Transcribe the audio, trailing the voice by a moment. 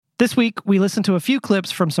This week, we listen to a few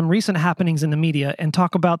clips from some recent happenings in the media and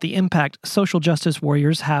talk about the impact social justice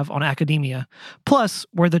warriors have on academia, plus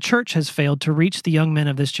where the church has failed to reach the young men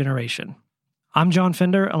of this generation. I'm John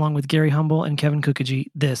Fender, along with Gary Humble and Kevin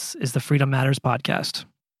Kukaji. This is the Freedom Matters podcast.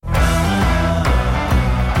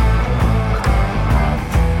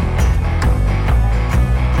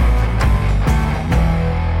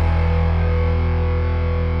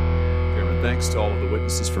 Thanks to all of the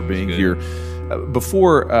witnesses for being here.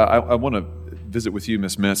 Before I want to visit with you,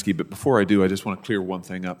 Ms. Matsky, but before I do, I just want to clear one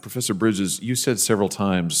thing up. Professor Bridges, you said several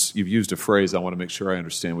times, you've used a phrase, I want to make sure I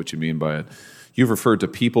understand what you mean by it. You've referred to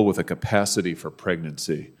people with a capacity for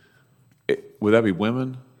pregnancy. Would that be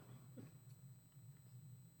women?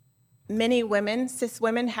 Many women, cis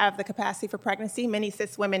women, have the capacity for pregnancy. Many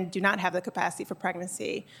cis women do not have the capacity for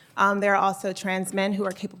pregnancy. There are also trans men who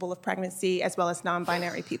are capable of pregnancy, as well as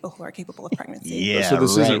non-binary people who are capable of pregnancy. Yeah, so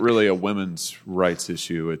this isn't really a women's rights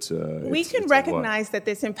issue. We can recognize that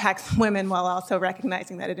this impacts women while also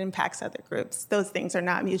recognizing that it impacts other groups. Those things are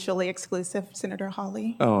not mutually exclusive, Senator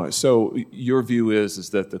Hawley. Oh, so your view is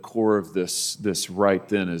that the core of this right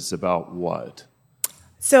then is about what?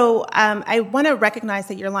 So I want to recognize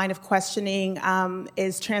that your line of questioning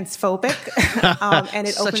is transphobic, and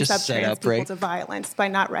it opens up trans people to violence by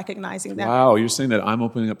not recognizing that. Wow, you're saying that I'm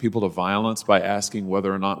opening up people to violence by asking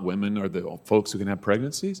whether or not women are the folks who can have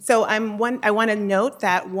pregnancies? So I want to note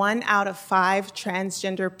that 1 out of 5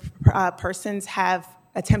 transgender persons have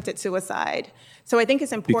attempted suicide. So I think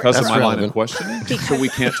it's important. Because of my line of questioning? So we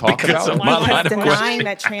can't talk about it? Because denying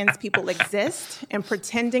that trans people exist and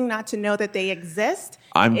pretending not to know that they exist.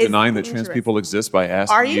 I'm denying that trans people exist by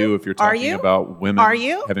asking you if you're talking about women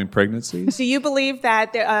having pregnancies? Do you believe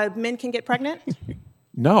that men can get pregnant?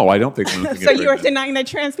 No, I don't think women can get So pregnant. you are denying that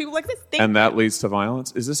trans people exist? And that leads to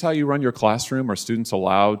violence? Is this how you run your classroom? Are students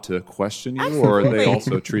allowed to question you? Absolutely. Or are they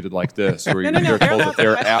also treated like this? Where you're told that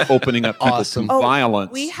they're opening up people to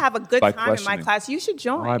violence? We have a good time in my class. You should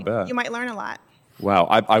join. I bet. You might learn a lot. Wow,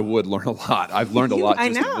 I would learn a lot. I've learned a lot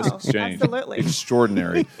just in this exchange. Absolutely.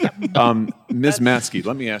 Extraordinary. Ms. Matsky,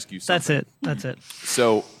 let me ask you something. That's it.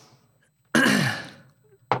 So, that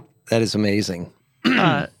is amazing.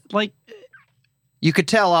 You could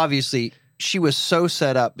tell, obviously, she was so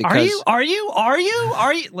set up because... Are you?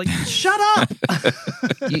 Like, shut up!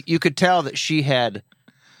 you could tell that she had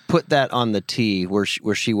put that on the tee where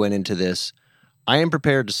she went into this. I am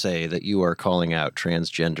prepared to say that you are calling out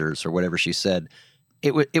transgenders or whatever she said.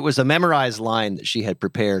 It was a memorized line that she had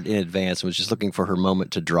prepared in advance and was just looking for her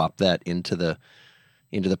moment to drop that into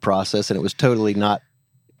the process, and it was totally not...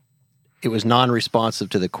 It was non-responsive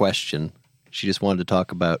to the question. She just wanted to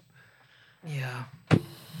talk about... Yeah.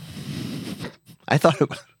 I thought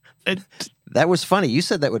that was funny. You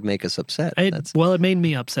said that would make us upset. It made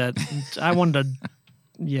me upset. I wanted to...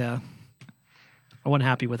 Yeah. I wasn't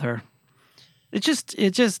happy with her. It just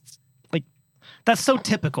like, that's so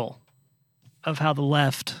typical of how the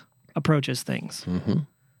left approaches things. Mm-hmm.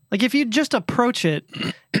 Like, if you just approach it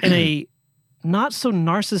in a not so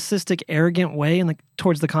narcissistic, arrogant way and like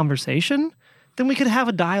towards the conversation, then we could have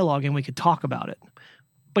a dialogue and we could talk about it.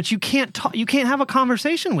 But you can't have a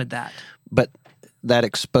conversation with that. But that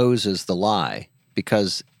exposes the lie,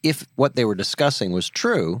 because if what they were discussing was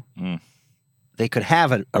true, they could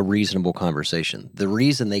have a reasonable conversation. The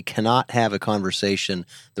reason they cannot have a conversation,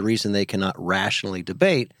 the reason they cannot rationally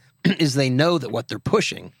debate, is they know that what they're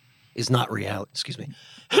pushing is not reality.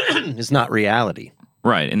 Is not reality.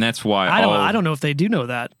 Right, and that's why I don't know if they do know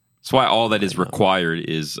that. That's why all that is required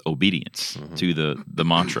is obedience to the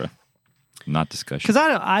mantra. Not discussion. Because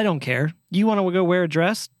I don't care. You want to go wear a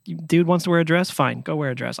dress? Dude wants to wear a dress? Fine, go wear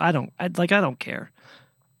a dress. I don't care.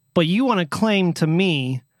 But you want to claim to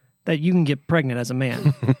me that you can get pregnant as a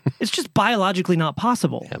man. It's just biologically not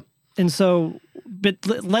possible. Yeah. And so, but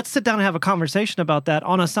let's sit down and have a conversation about that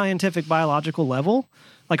on a scientific, biological level,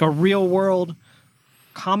 like a real world,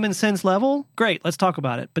 common sense level. Great, let's talk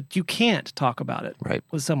about it. But you can't talk about it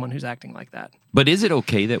with someone who's acting like that. But is it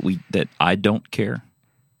okay that I don't care?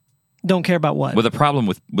 Don't care about what? Well, the problem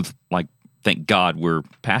with like, thank God we're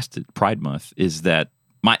past it, Pride Month, is that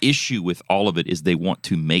my issue with all of it is they want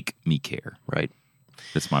to make me care. Right.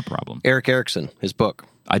 That's my problem. Eric Erickson, his book.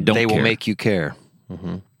 They will make you care.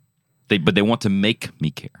 Mm-hmm. But they want to make me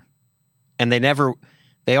care. And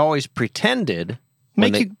they always pretended.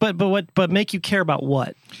 But make you care about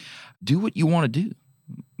what? Do what you want to do.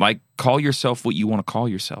 Like, call yourself what you want to call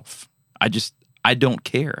yourself. I don't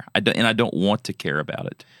care. I don't want to care about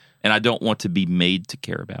it. And I don't want to be made to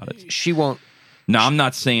care about it. She won't. Now, I'm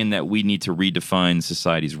not saying that we need to redefine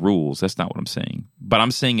society's rules. That's not what I'm saying. But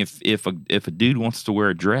I'm saying if a dude wants to wear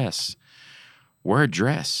a dress, wear a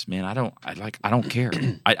dress, man. I don't care.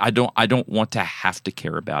 I don't want to have to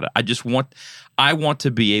care about it. I want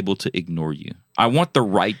to be able to ignore you. I want the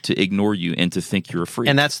right to ignore you and to think you're a freak.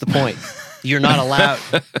 And that's the point. You're not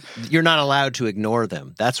allowed to ignore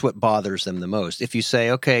them. That's what bothers them the most. If you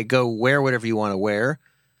say, okay, go wear whatever you want to wear,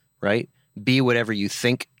 right? Be whatever you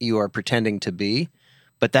think you are pretending to be.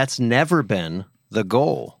 But that's never been the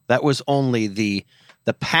goal. That was only the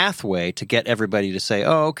pathway to get everybody to say,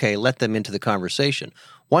 oh, okay, let them into the conversation.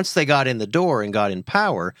 Once they got in the door and got in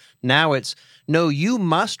power, now it's, no, you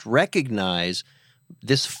must recognize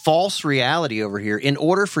this false reality over here in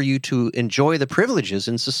order for you to enjoy the privileges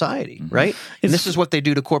in society, right? And this is what they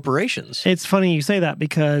do to corporations. It's funny you say that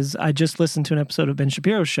because I just listened to an episode of Ben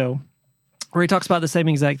Shapiro's show where he talks about the same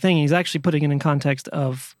exact thing. He's actually putting it in context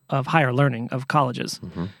of higher learning, of colleges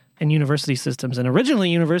and university systems. And originally,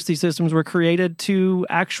 university systems were created to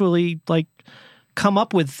actually come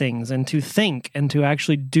up with things and to think and to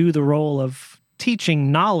actually do the role of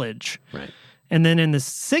teaching knowledge. Right. And then in the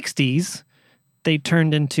 60s, they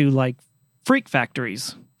turned into freak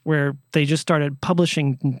factories where they just started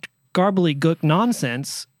publishing garbly-gook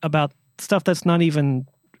nonsense about stuff that's not even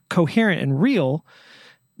coherent and real.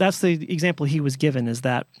 That's the example he was given, is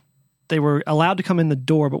that they were allowed to come in the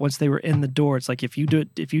door, but once they were in the door, it's like, if you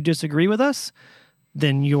disagree with us,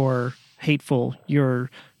 then you're hateful, you're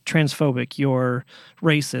transphobic, you're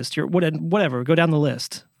racist, you're whatever. Go down the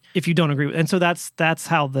list if you don't agree with. And so that's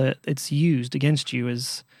how it's used against you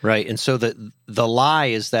is. Right, and so the lie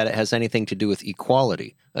is that it has anything to do with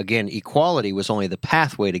equality. Again, equality was only the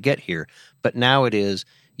pathway to get here, but now it is,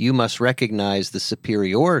 you must recognize the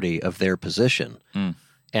superiority of their position.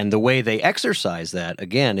 And the way they exercise that,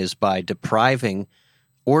 again, is by depriving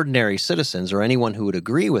ordinary citizens or anyone who would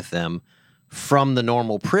agree with them from the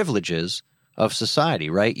normal privileges of society,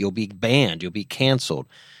 right? You'll be banned, you'll be canceled.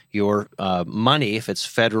 Your money, if it's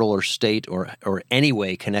federal or state or any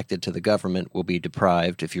way connected to the government, will be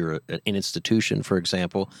deprived if you're an institution, for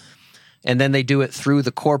example. And then they do it through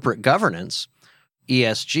the corporate governance,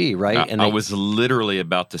 ESG, right? I was literally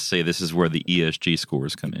about to say this is where the ESG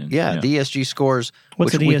scores come in. Yeah, the ESG scores,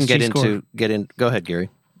 What's which an we ESG can score? get in. Go ahead, Gary.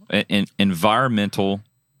 Environmental,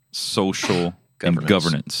 social, and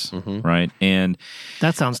governance, right? And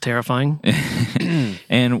That sounds terrifying.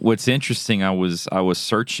 and what's interesting, I was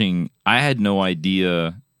searching. I had no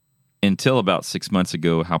idea until about 6 months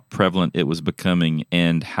ago how prevalent it was becoming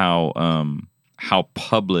and how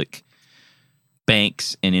public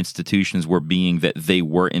banks and institutions were being that they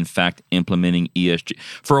were in fact implementing ESG.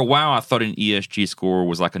 For a while, I thought an ESG score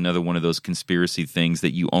was like another one of those conspiracy things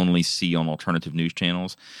that you only see on alternative news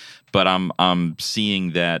channels. But I'm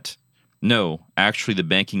seeing that. No, actually, the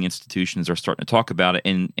banking institutions are starting to talk about it.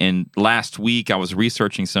 And last week, I was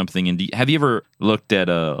researching something. And have you ever looked at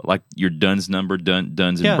your DUNS number,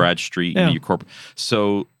 DUNS and Bradstreet, your corporate?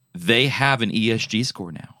 So they have an ESG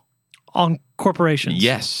score now On corporations.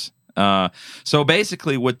 Yes. So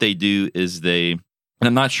basically, what they do is and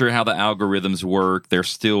I'm not sure how the algorithms work. They're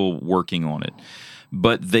still working on it,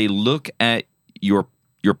 but they look at your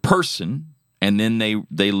person. And then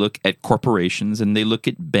they look at corporations and they look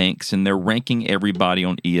at banks and they're ranking everybody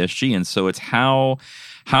on ESG. And so it's how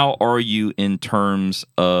are you in terms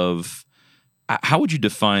of how would you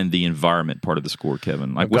define the environment part of the score,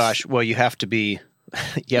 Kevin? Well, you have to be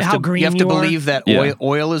you How have green to you are? believe that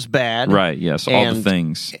oil is bad, right? Yes, all the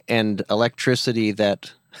things and electricity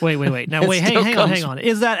that. Wait. Now, hang on.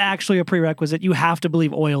 Is that actually a prerequisite? You have to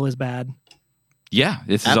believe oil is bad. Yeah,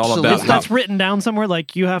 this is all Absolutely. about That's written down somewhere.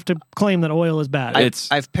 You have to claim that oil is bad.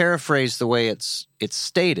 I've paraphrased the way it's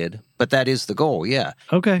stated, but that is the goal. Yeah.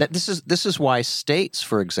 Okay. This is why states,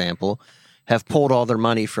 for example, have pulled all their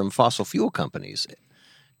money from fossil fuel companies.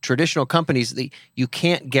 Traditional companies, you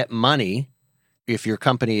can't get money if your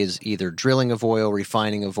company is either drilling of oil,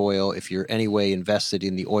 refining of oil. If you're any way invested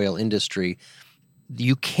in the oil industry,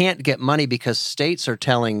 you can't get money because states are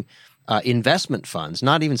telling. Investment funds,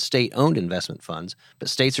 not even state-owned investment funds, but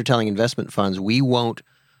states are telling investment funds, we won't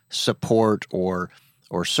support or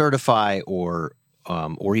certify or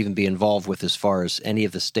even be involved with as far as any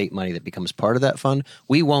of the state money that becomes part of that fund.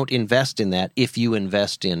 We won't invest in that if you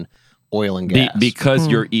invest in oil and gas. Because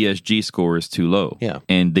your ESG score is too low. Yeah.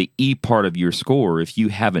 And the E part of your score, if you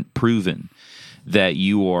haven't proven that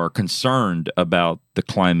you are concerned about the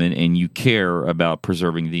climate and you care about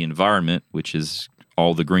preserving the environment, which is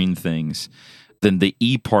all the green things, then the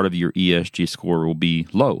E part of your ESG score will be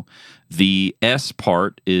low. The S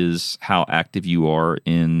part is how active you are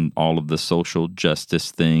in all of the social justice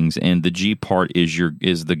things, and the G part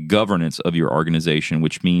is the governance of your organization,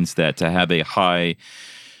 which means that to have a high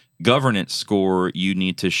governance score, you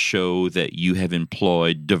need to show that you have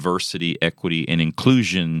employed diversity, equity, and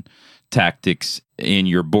inclusion tactics in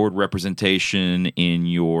your board representation, in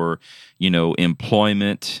your,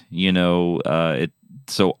 employment,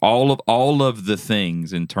 so all of the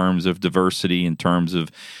things in terms of diversity, in terms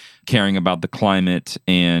of caring about the climate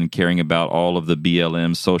and caring about all of the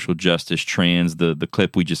BLM, social justice, trans, the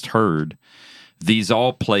clip we just heard, these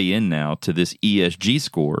all play in now to this ESG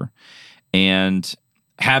score. And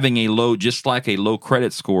having a low, just like a low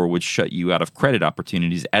credit score would shut you out of credit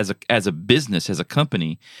opportunities as a business, as a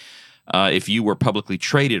company, if you were publicly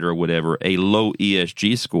traded or whatever, a low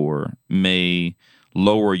ESG score may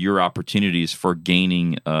lower your opportunities for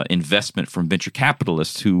gaining investment from venture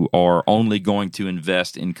capitalists who are only going to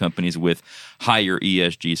invest in companies with higher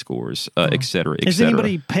ESG scores, et cetera, et cetera.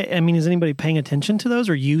 Is anybody paying attention to those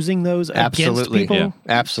or using those against people? Yeah.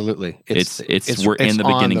 Absolutely. We're in the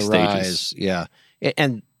beginning stages. Rise. Yeah.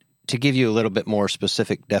 And to give you a little bit more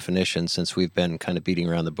specific definition, since we've been kind of beating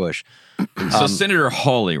around the bush. So Senator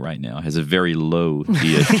Hawley right now has a very low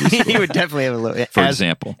ESG score. He would definitely have a low, for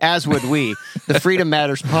example. As would we. The Freedom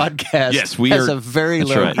Matters podcast has a very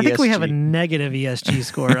low ESG. I think we have a negative ESG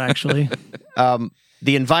score, actually.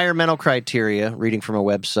 The environmental criteria, reading from a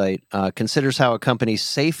website, considers how a company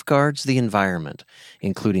safeguards the environment,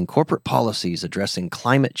 including corporate policies addressing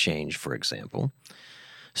climate change, for example.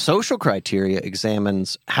 Social criteria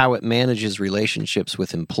examines how it manages relationships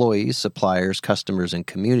with employees, suppliers, customers, and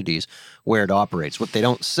communities where it operates. What they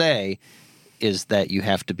don't say is that you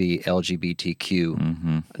have to be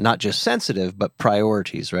LGBTQ, not just sensitive, but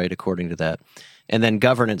priorities, right, according to that. And then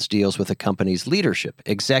governance deals with a company's leadership.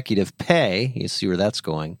 Executive pay, you see where that's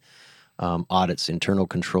going, audits internal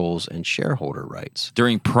controls and shareholder rights.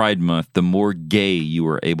 During Pride Month, the more gay you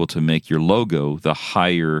are able to make your logo, the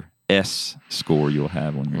higher S score you'll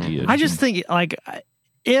have on your ESG. I just think,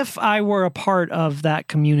 if I were a part of that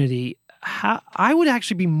community, I would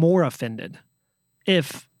actually be more offended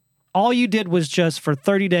if all you did was just for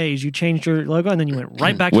 30 days you changed your logo and then you went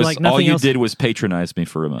right back to nothing else. All you did was patronize me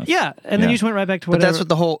for a month. Yeah, and then you just went right back to whatever. But that's what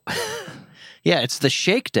the whole... Yeah, it's the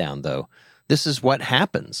shakedown, though. This is what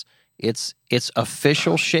happens. It's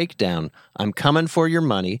official shakedown. I'm coming for your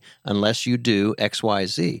money unless you do X, Y,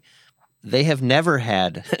 Z. They have never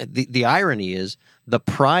had, the irony is, the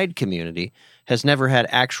pride community has never had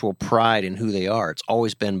actual pride in who they are. It's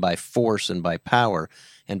always been by force and by power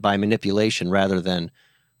and by manipulation rather than,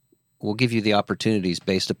 we'll give you the opportunities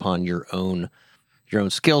based upon your own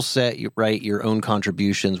skill set, right? Your own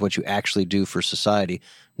contributions, what you actually do for society.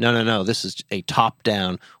 No. This is a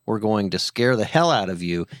top-down. We're going to scare the hell out of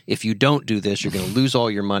you. If you don't do this, you're going to lose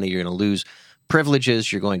all your money. You're going to lose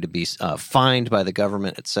privileges, you're going to be fined by the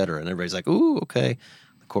government, et cetera. And everybody's like, ooh, okay.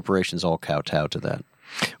 The corporations all kowtow to that.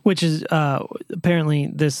 Which is apparently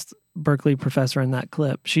this Berkeley professor in that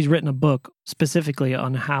clip, she's written a book specifically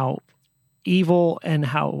on how evil and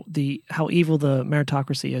how evil the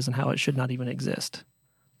meritocracy is and how it should not even exist.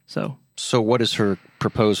 So what is her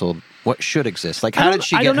proposal? What should exist? How did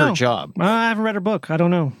she get her job? I haven't read her book. I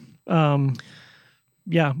don't know.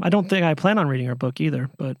 I don't think I plan on reading her book either,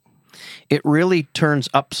 but... It really turns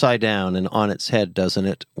upside down and on its head, doesn't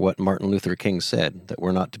it, what Martin Luther King said, that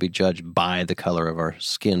we're not to be judged by the color of our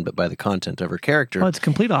skin, but by the content of our character. Well, it's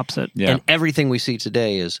complete opposite. Yeah. And everything we see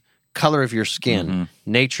today is color of your skin,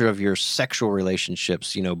 nature of your sexual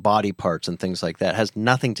relationships, body parts and things like that. It has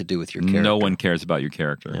nothing to do with your character. No one cares about your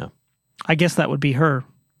character. Yeah. I guess that would be her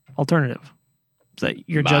alternative. That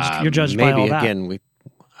you're judged by all that. Maybe, again,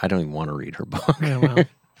 I don't even want to read her book. Yeah, well,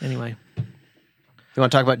 anyway. You want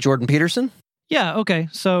to talk about Jordan Peterson? Yeah, okay.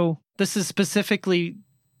 So this is specifically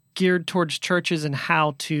geared towards churches and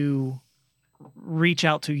how to reach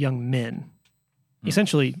out to young men.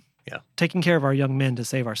 Essentially, taking care of our young men to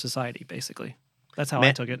save our society, basically. That's how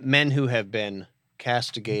I took it. Men who have been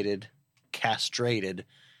castigated, castrated,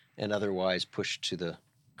 and otherwise pushed to the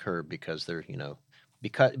curb because they're,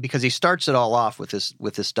 because he starts it all off with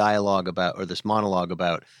this dialogue about, or this monologue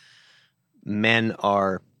about men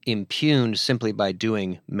are impugned simply by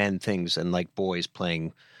doing men things and like boys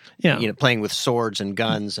playing, playing with swords and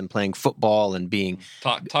guns and playing football and being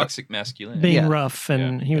toxic masculinity, being rough.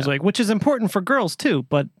 And he was like, which is important for girls too,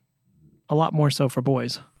 but a lot more so for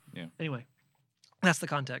boys. Yeah. Anyway, that's the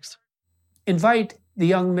context. Invite the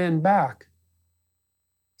young men back.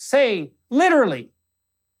 Say literally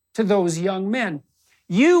to those young men,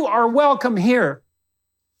 you are welcome here.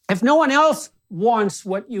 If no one else wants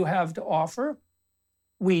what you have to offer,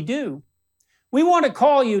 we do. We want to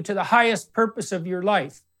call you to the highest purpose of your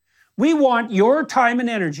life. We want your time and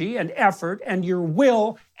energy and effort and your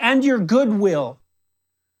will and your goodwill.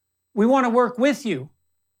 We want to work with you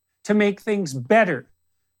to make things better,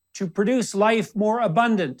 to produce life more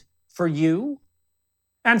abundant for you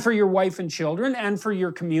and for your wife and children and for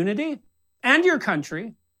your community and your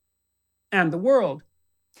country and the world.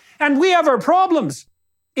 And we have our problems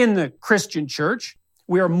in the Christian church.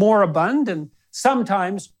 We are moribund and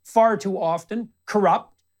sometimes, far too often,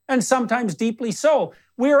 corrupt and sometimes deeply so.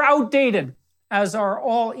 We are outdated, as are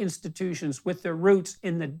all institutions with their roots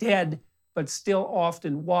in the dead but still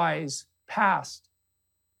often wise past.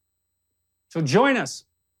 So join us.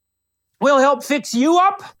 We'll help fix you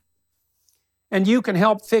up, and you can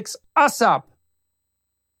help fix us up.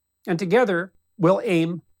 And together, we'll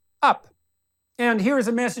aim up. And here's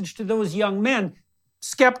a message to those young men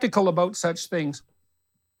skeptical about such things.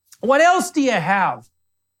 What else do you have?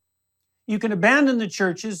 You can abandon the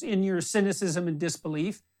churches in your cynicism and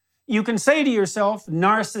disbelief. You can say to yourself,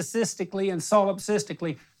 narcissistically and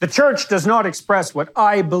solipsistically, the church does not express what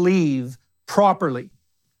I believe properly.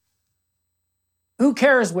 Who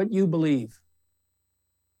cares what you believe?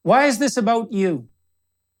 Why is this about you?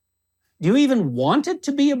 Do you even want it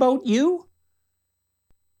to be about you?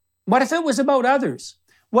 What if it was about others?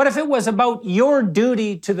 What if it was about your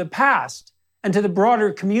duty to the past and to the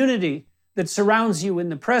broader community that surrounds you in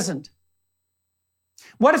the present?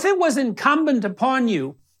 What if it was incumbent upon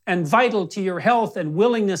you and vital to your health and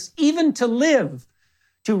willingness even to live,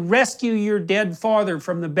 to rescue your dead father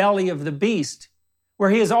from the belly of the beast,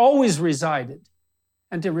 where he has always resided,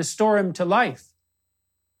 and to restore him to life?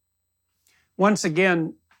 Once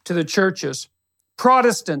again, to the churches,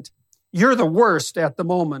 Protestant, you're the worst at the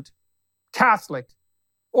moment. Catholic,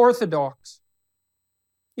 Orthodox.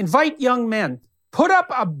 Invite young men. Put up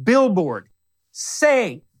a billboard.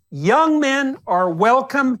 Say, young men are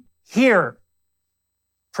welcome here.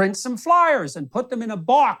 Print some flyers and put them in a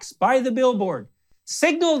box by the billboard.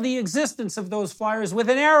 Signal the existence of those flyers with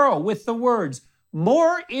an arrow with the words,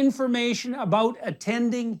 more information about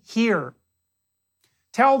attending here.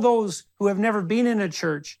 Tell those who have never been in a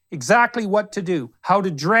church exactly what to do, how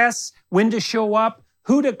to dress, when to show up,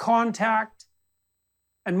 who to contact,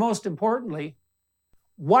 and most importantly,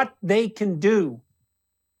 what they can do.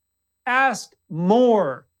 Ask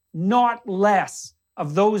more, not less,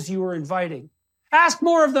 of those you are inviting. Ask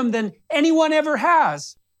more of them than anyone ever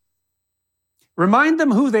has. Remind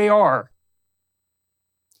them who they are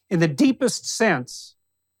in the deepest sense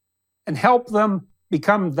and help them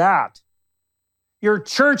become that. Your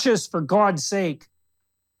churches, for God's sake.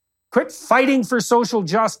 Quit fighting for social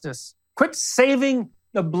justice. Quit saving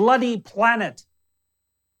the bloody planet.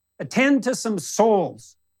 Attend to some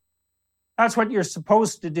souls. That's what you're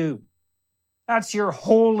supposed to do. That's your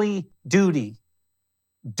holy duty.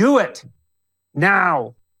 Do it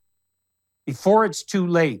now, before it's too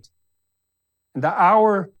late. And the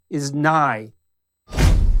hour is nigh.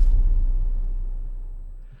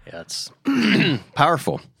 Yeah, it's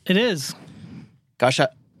powerful. It is. Gosh,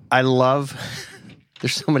 I love,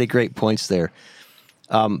 there's so many great points there.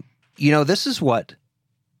 This is what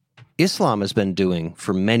Islam has been doing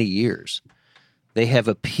for many years. They have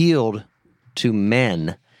appealed to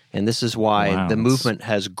men, and this is why the movement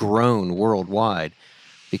has grown worldwide,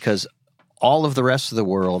 because all of the rest of the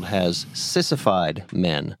world has sissified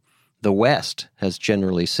men. The West has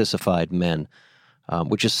generally sissified men,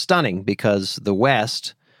 which is stunning because the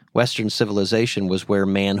Western civilization was where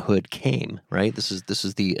manhood came, right? This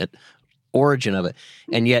is the origin of it.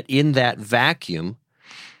 And yet in that vacuum,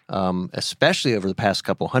 especially over the past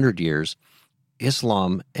couple hundred years,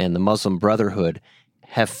 Islam and the Muslim Brotherhood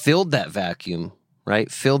have filled that vacuum,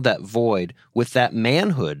 right? Filled that void with that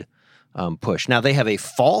manhood push. Now, they have a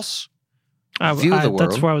false view of the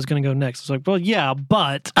world. That's where I was going to go next. It's like, well, yeah,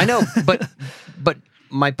 but... I know, but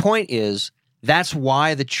my point is, that's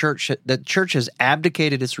why the church has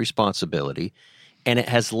abdicated its responsibility, and it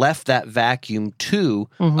has left that vacuum to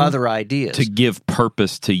other ideas. To give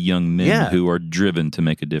purpose to young men who are driven to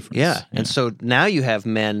make a difference. Yeah, and so now you have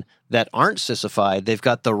men that aren't sissified. They've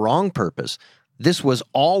got the wrong purpose. This was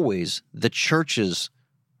always the church's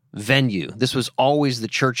venue. This was always the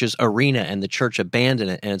church's arena, and the church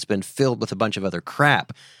abandoned it, and it's been filled with a bunch of other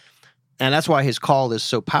crap. And that's why his call is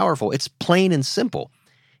so powerful. It's plain and simple.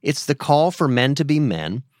 It's the call for men to be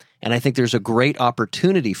men, and I think there's a great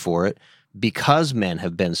opportunity for it because men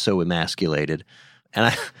have been so emasculated.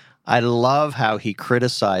 And I love how he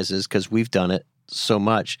criticizes, because we've done it so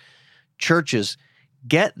much, churches,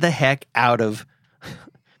 get the heck out of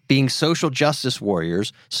being social justice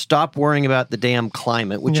warriors, stop worrying about the damn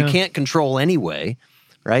climate, which you can't control anyway,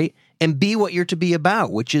 right? And be what you're to be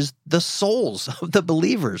about, which is the souls of the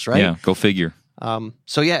believers, right? Yeah, go figure.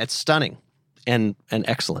 So it's stunning and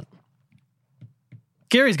excellent.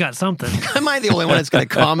 Gary's got something. Am I the only one that's going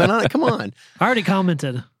to comment on it? Come on. I already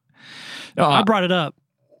commented. No, I brought it up.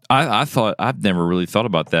 I thought I've never really thought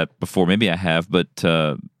about that before. Maybe I have, but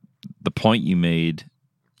the point you made.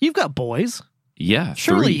 You've got boys. Yeah,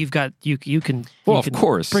 Surely 3. you've got you can. Well, you of can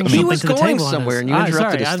course. Bring I mean, something he was to the going table on somewhere this. and you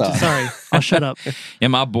interrupted his I'm thought. sorry. I'll shut up. Yeah,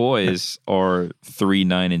 my boys are 3,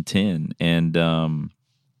 9, and 10, and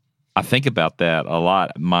I think about that a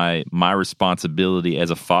lot. My responsibility as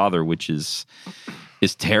a father, which is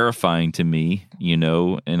terrifying to me, you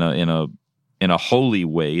know, in a holy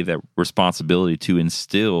way, that responsibility to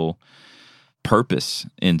instill purpose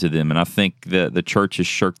into them. And I think that the church has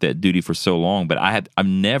shirked that duty for so long. But I've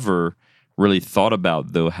never really thought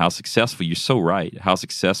about, though, how successful, you're so right, how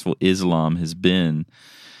successful Islam has been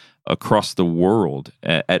across the world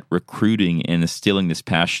at recruiting and instilling this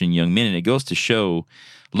passion in young men. And it goes to show,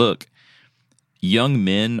 look, young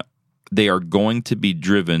men, they are going to be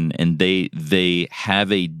driven, and they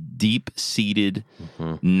have a deep-seated,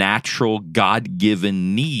 natural,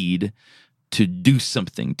 God-given need to do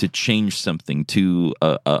something, to change something, to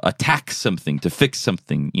attack something, to fix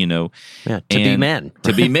something, you know. Yeah, to be men.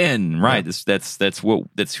 To be men, right.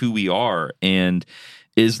 That's who we are. And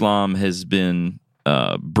Islam has been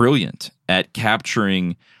brilliant at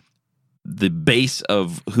capturing the base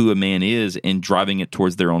of who a man is and driving it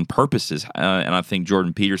towards their own purposes. And I think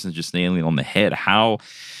Jordan Peterson's just nailing it on the head.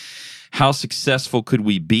 How successful could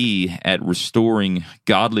we be at restoring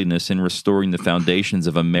godliness and restoring the foundations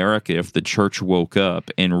of America if the church woke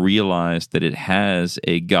up and realized that it has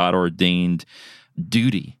a God-ordained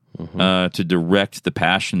duty to direct the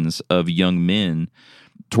passions of young men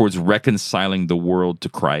towards reconciling the world to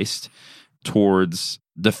Christ, towards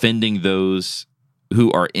defending those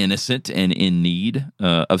who are innocent and in need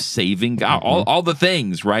of saving, all the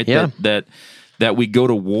things, right? Yeah. That we go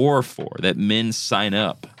to war for, that men sign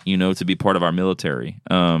up, you know, to be part of our military.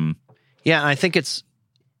 Yeah, and I think it's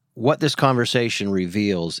what this conversation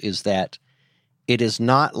reveals is that it is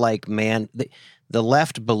not like the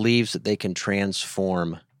left believes that they can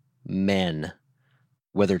transform men,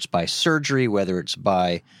 whether it's by surgery, whether it's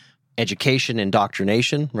by education,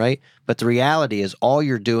 indoctrination, right? But the reality is all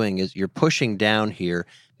you're doing is you're pushing down here.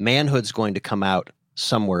 Manhood's going to come out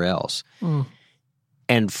somewhere else.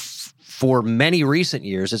 And for many recent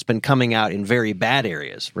years, it's been coming out in very bad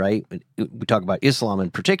areas, right? We talk about Islam in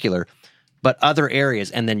particular, but other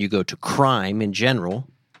areas, and then you go to crime in general,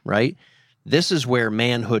 right? This is where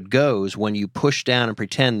manhood goes when you push down and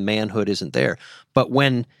pretend manhood isn't there. But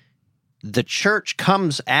when the church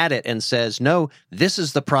comes at it and says, no, this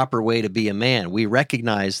is the proper way to be a man. We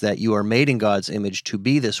recognize that you are made in God's image to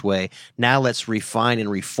be this way. Now let's refine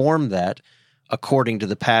and reform that according to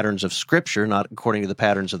the patterns of Scripture, not according to the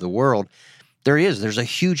patterns of the world. There's a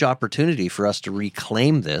huge opportunity for us to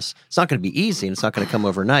reclaim this. It's not going to be easy, and it's not going to come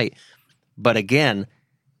overnight. But again,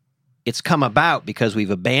 it's come about because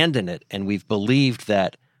we've abandoned it, and we've believed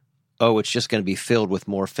that, it's just going to be filled with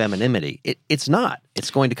more femininity. It's not. It's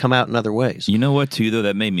going to come out in other ways. You know what, too, though?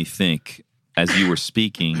 That made me think, as you were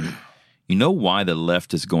speaking, you know why the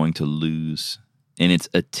left is going to lose in its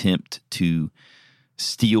attempt to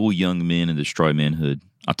steal young men and destroy manhood?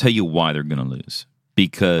 I'll tell you why they're going to lose.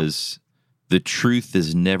 Because the truth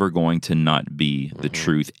is never going to not be the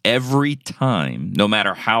truth. Every time, no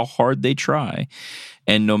matter how hard they try,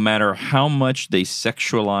 and no matter how much they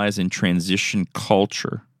sexualize and transition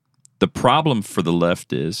culture, the problem for the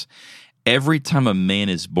left is every time a man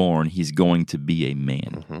is born, he's going to be a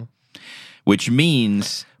man. Which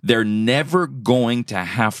means they're never going to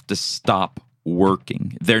have to stop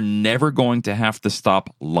working. They're never going to have to stop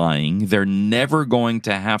lying. They're never going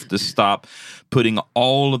to have to stop putting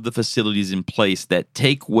all of the facilities in place that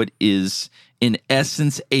take what is, in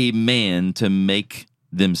essence, a man to make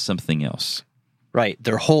them something else. Right.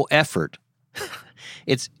 Their whole effort,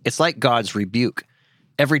 it's like God's rebuke.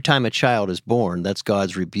 Every time a child is born, that's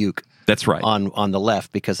God's rebuke. That's right. On the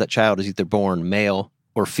left, because that child is either born male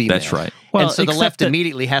or female. That's right. Well, and so the except left that-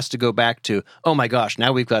 immediately has to go back to, oh my gosh,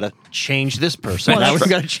 now we've got to change this person. Well, now that's we've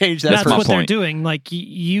got to change that That's person. what they're point. doing. Like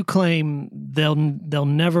you claim they'll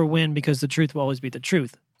never win because the truth will always be the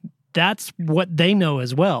truth. That's what they know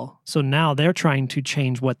as well. So now they're trying to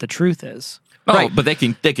change what the truth is. Oh, Right. but they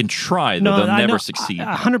can try, though. They'll I never know- succeed.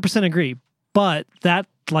 I 100% agree. But that,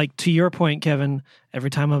 like to your point, Kevin, every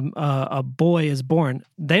time a boy is born,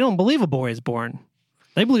 they don't believe a boy is born.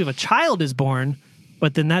 They believe a child is born,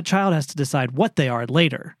 but then that child has to decide what they are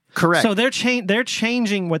later. Correct. So they're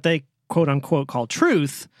changing what they quote unquote call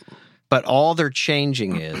truth. But all they're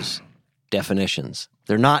changing is definitions.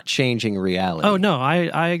 They're not changing reality. Oh, no,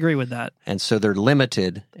 I agree with that. And so they're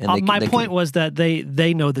limited. And My point was that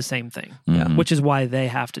they know the same thing, which is why they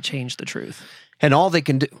have to change the truth. And all they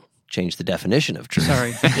can do, change the definition of truth.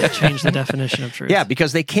 Sorry, change the definition of truth. Yeah,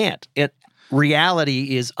 because they can't.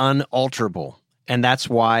 Reality is unalterable. And that's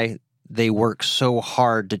why they work so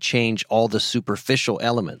hard to change all the superficial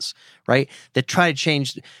elements, right? They try to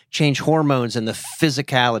change hormones and the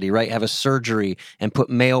physicality, right? Have a surgery and put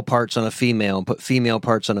male parts on a female and put female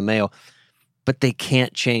parts on a male. But they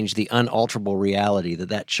can't change the unalterable reality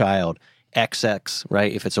that child, XX,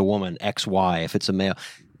 right? If it's a woman, XY, if it's a male,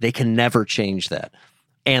 they can never change that.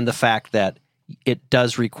 And the fact that it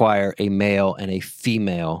does require a male and a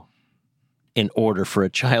female in order for a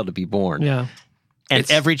child to be born. Yeah. And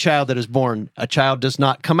every child that is born, a child does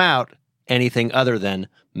not come out anything other than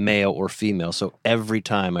male or female. So every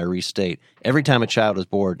time, I restate, every time a child is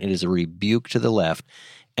born, it is a rebuke to the left,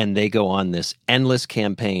 and they go on this endless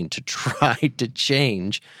campaign to try to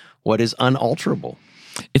change what is unalterable.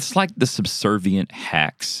 It's like the subservient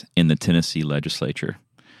hacks in the Tennessee legislature.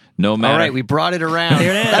 No matter. All right, we brought it around.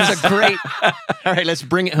 There it is. That's a great. All right, let's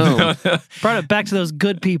bring it home. Brought it back to those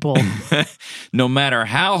good people. No matter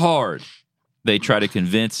how hard they try to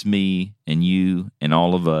convince me and you and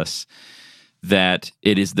all of us that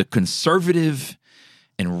it is the conservative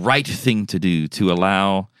and right thing to do to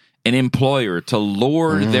allow an employer to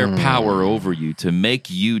lord their power over you, to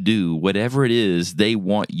make you do whatever it is they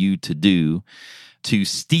want you to do, to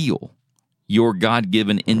steal your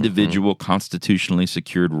God-given individual constitutionally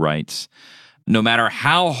secured rights. No matter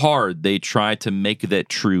how hard they try to make that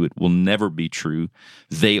true, it will never be true.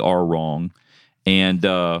 They are wrong. And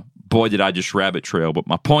boy, did I just rabbit trail. But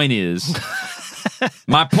my point is,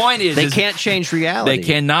 they can't change reality. They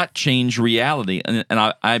cannot change reality. And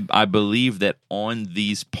I believe that on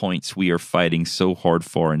these points we are fighting so hard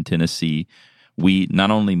for in Tennessee. We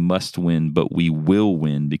not only must win, but we will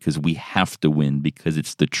win because we have to win because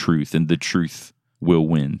it's the truth, and the truth will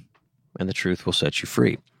win. And the truth will set you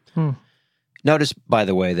free. Notice, by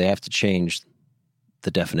the way, they have to change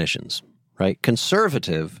the definitions, right?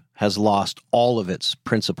 Conservative has lost all of its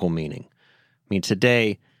principal meaning. I mean,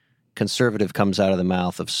 today, conservative comes out of the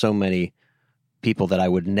mouth of so many people that I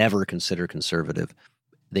would never consider conservative.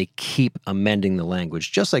 They keep amending the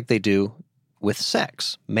language, just like they do with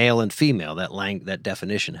sex, male and female. That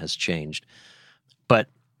definition has changed. But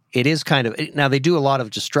it is kind of, now they do a lot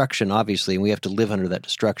of destruction, obviously, and we have to live under that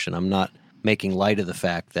destruction. I'm not making light of the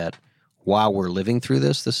fact that while we're living through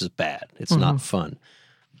this is bad. It's not fun.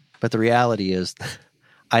 But the reality is,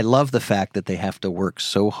 I love the fact that they have to work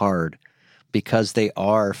so hard because they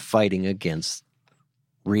are fighting against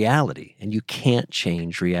reality, and you can't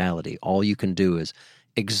change reality. All you can do is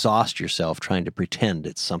exhaust yourself trying to pretend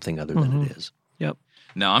it's something other than it is. Yep.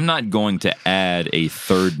 Now, I'm not going to add a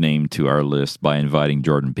third name to our list by inviting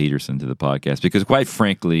Jordan Peterson to the podcast because, quite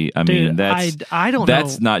frankly, I mean, I don't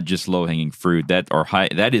that's know. not just low-hanging fruit.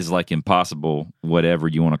 That is like impossible, whatever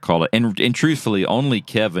you want to call it. And truthfully, only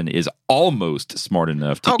Kevin is almost smart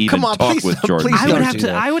enough to even talk with Jordan.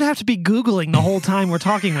 I would have to be Googling the whole time we're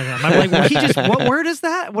talking with him. I'm like, what word is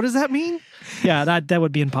that? What does that mean? Yeah, that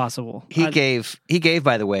would be impossible. He gave,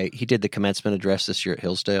 by the way, he did the commencement address this year at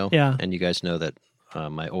Hillsdale. Yeah. And you guys know that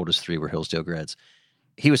my oldest three were Hillsdale grads.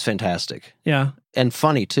 He was fantastic. Yeah. And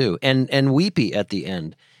funny, too. And weepy at the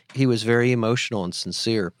end. He was very emotional and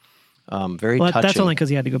sincere. Very touching. That's only because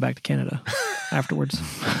he had to go back to Canada afterwards.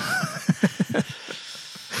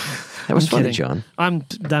 That was funny, kidding. John.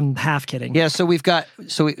 I'm half kidding. Yeah, so we've got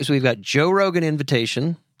Joe Rogan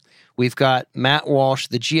Invitation. We've got Matt Walsh,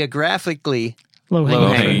 the geographically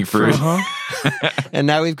Low-hanging fruit. And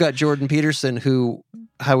now we've got Jordan Peterson, who,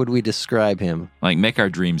 how would we describe him? Like, make our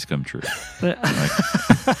dreams come true.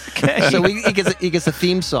 Okay. So he gets a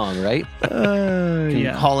theme song, right?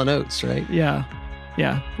 Yeah. Hall & Oates, right? Yeah.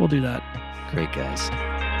 Yeah, we'll do that. Great guys.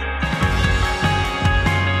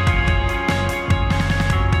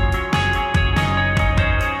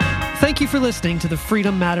 Thank you for listening to the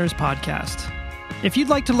Freedom Matters podcast. If you'd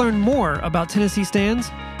like to learn more about Tennessee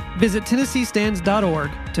Stands, visit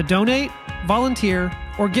TennesseeStands.org to donate, volunteer,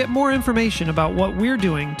 or get more information about what we're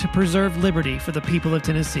doing to preserve liberty for the people of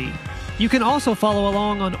Tennessee. You can also follow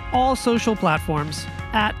along on all social platforms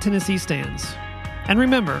at Tennessee Stands. And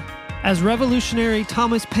remember, as revolutionary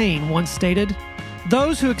Thomas Paine once stated,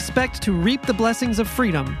 those who expect to reap the blessings of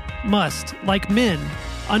freedom must, like men,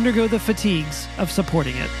 undergo the fatigues of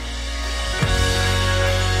supporting it.